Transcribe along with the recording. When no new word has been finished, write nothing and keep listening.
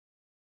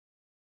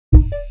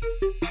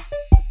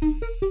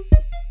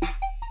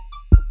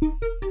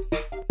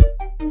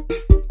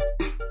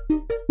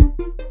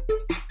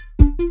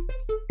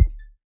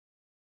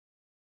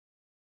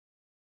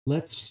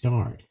Let's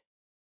start.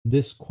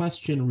 This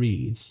question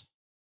reads,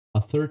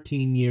 a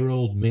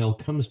 13-year-old male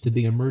comes to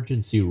the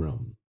emergency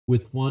room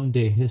with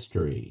one-day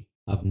history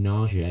of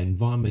nausea and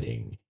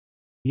vomiting.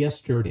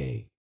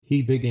 Yesterday,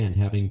 he began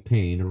having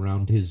pain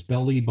around his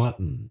belly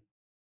button.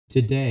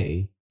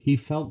 Today, he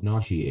felt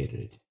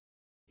nauseated.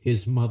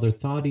 His mother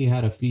thought he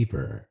had a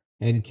fever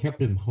and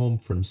kept him home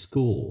from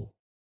school.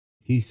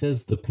 He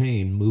says the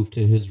pain moved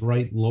to his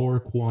right lower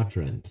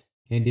quadrant,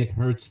 and it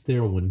hurts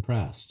there when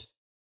pressed.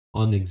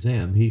 On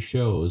exam, he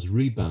shows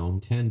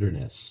rebound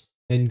tenderness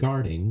and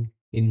guarding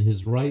in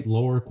his right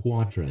lower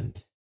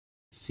quadrant.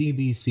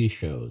 CBC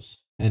shows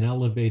an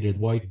elevated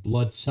white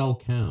blood cell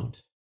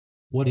count.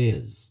 What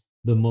is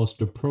the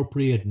most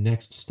appropriate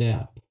next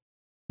step?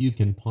 You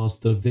can pause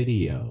the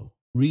video,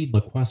 read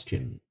the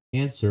question,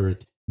 answer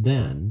it,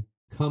 then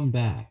come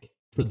back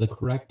for the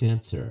correct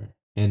answer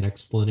and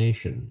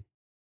explanation.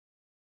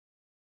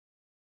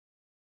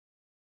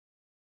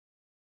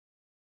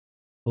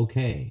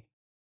 Okay,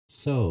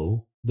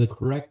 so the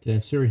correct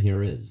answer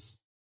here is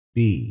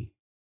B.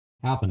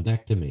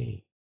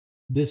 Appendectomy.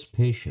 This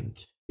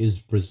patient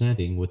is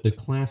presenting with the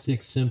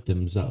classic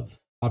symptoms of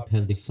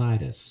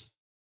appendicitis.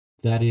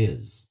 That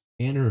is,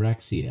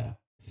 anorexia,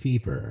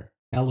 fever,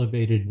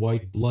 elevated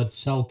white blood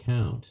cell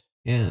count,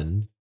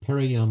 and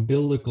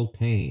periumbilical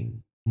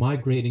pain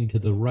migrating to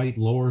the right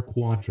lower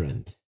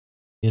quadrant.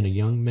 In a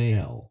young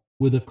male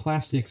with a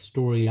classic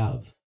story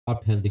of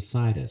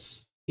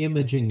appendicitis,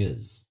 imaging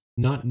is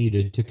not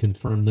needed to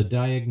confirm the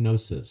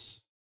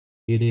diagnosis.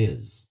 It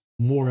is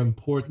more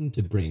important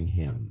to bring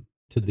him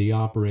to the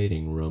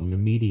operating room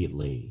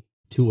immediately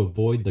to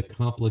avoid the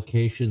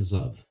complications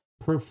of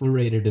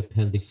perforated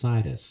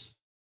appendicitis.